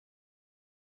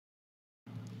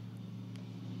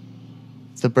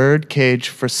The birdcage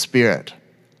for spirit.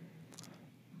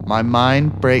 My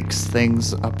mind breaks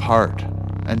things apart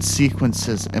and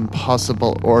sequences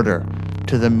impossible order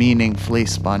to the meaningfully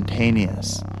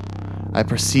spontaneous. I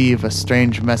perceive a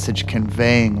strange message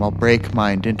conveying while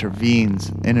break-mind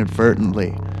intervenes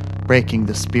inadvertently, breaking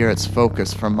the spirit's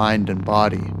focus from mind and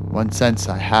body, one sense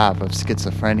I have of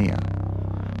schizophrenia.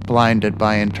 Blinded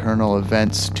by internal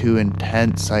events too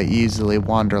intense, I easily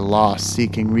wander lost,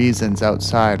 seeking reasons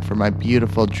outside for my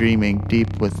beautiful dreaming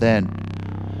deep within.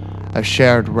 A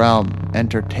shared realm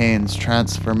entertains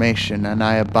transformation, and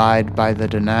I abide by the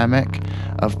dynamic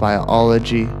of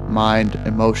biology, mind,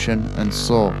 emotion, and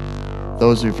soul.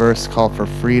 Those reverse call for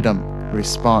freedom,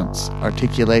 response,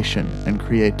 articulation, and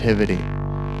creativity.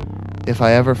 If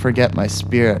I ever forget my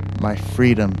spirit, my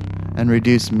freedom, and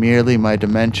reduce merely my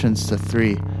dimensions to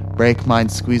 3, break-mind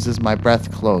squeezes my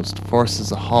breath closed,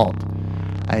 forces a halt.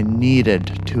 I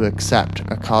needed to accept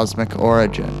a cosmic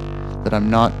origin, that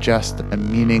I'm not just a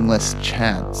meaningless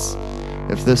chance.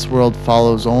 If this world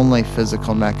follows only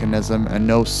physical mechanism and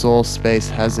no soul space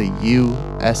has a you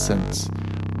essence,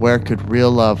 where could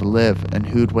real love live and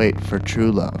who'd wait for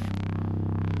true love?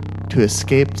 To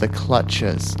escape the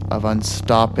clutches of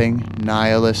unstopping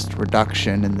nihilist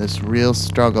reduction in this real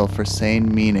struggle for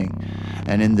sane meaning,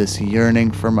 and in this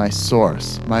yearning for my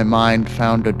source, my mind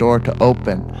found a door to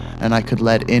open, and I could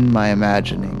let in my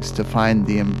imaginings to find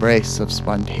the embrace of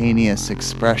spontaneous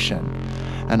expression.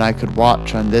 And I could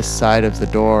watch on this side of the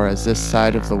door as this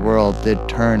side of the world did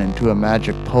turn into a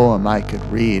magic poem I could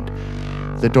read.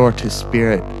 The door to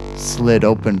spirit slid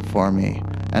open for me,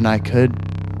 and I could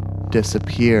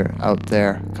disappear out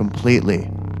there completely,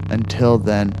 until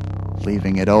then,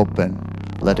 leaving it open.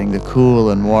 Letting the cool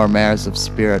and warm airs of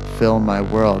spirit fill my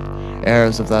world,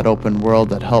 airs of that open world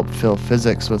that help fill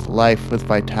physics with life, with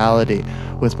vitality,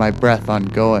 with my breath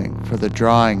ongoing, for the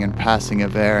drawing and passing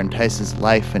of air entices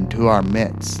life into our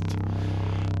midst.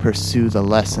 Pursue the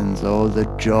lessons, oh, the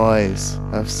joys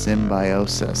of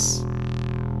symbiosis.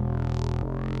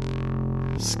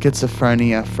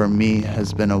 Schizophrenia for me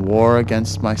has been a war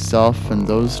against myself and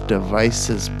those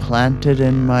devices planted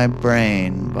in my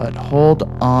brain, but hold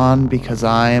on, because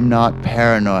I am not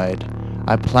paranoid.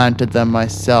 I planted them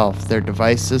myself, their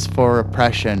devices for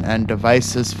repression and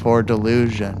devices for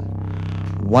delusion.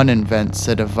 One invents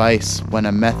a device when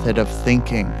a method of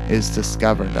thinking is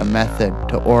discovered, a method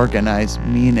to organize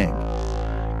meaning.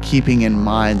 Keeping in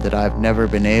mind that I've never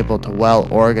been able to well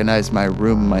organize my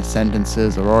room, my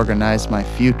sentences, or organize my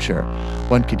future,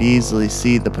 one could easily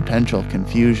see the potential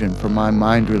confusion for my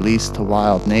mind released to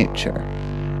wild nature.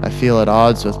 I feel at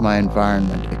odds with my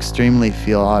environment, extremely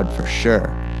feel odd for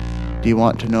sure. Do you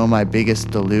want to know my biggest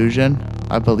delusion?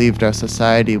 I believed our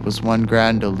society was one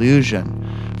grand illusion,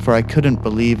 for I couldn't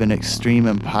believe in extreme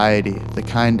impiety, the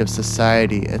kind of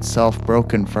society itself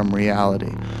broken from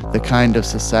reality, the kind of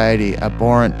society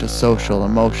abhorrent to social,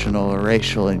 emotional, or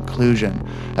racial inclusion,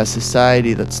 a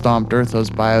society that stomped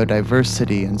Earth's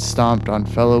biodiversity and stomped on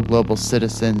fellow global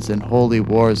citizens in holy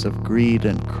wars of greed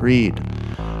and creed.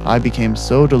 I became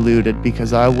so deluded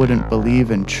because I wouldn't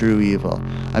believe in true evil.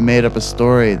 I made up a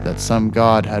story that some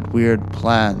god had weird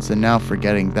plans, and now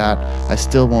forgetting that, I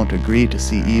still won't agree to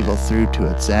see evil through to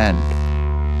its end.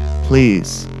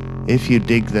 Please, if you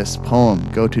dig this poem,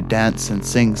 go to dance and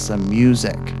sing some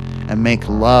music, and make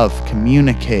love,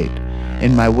 communicate.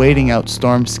 In my waiting out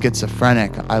storm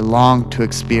schizophrenic, I long to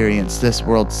experience this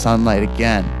world's sunlight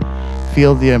again.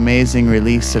 Feel the amazing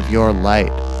release of your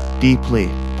light, deeply,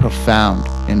 profound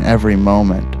in every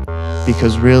moment.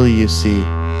 Because really, you see,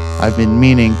 I've been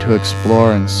meaning to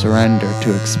explore and surrender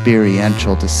to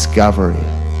experiential discovery.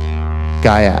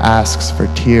 Gaia asks for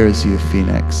tears, you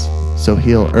phoenix, so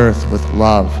heal Earth with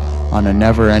love on a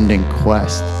never-ending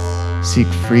quest. Seek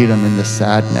freedom in the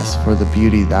sadness for the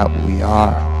beauty that we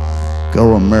are.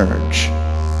 Go emerge.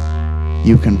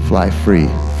 You can fly free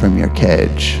from your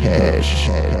cage.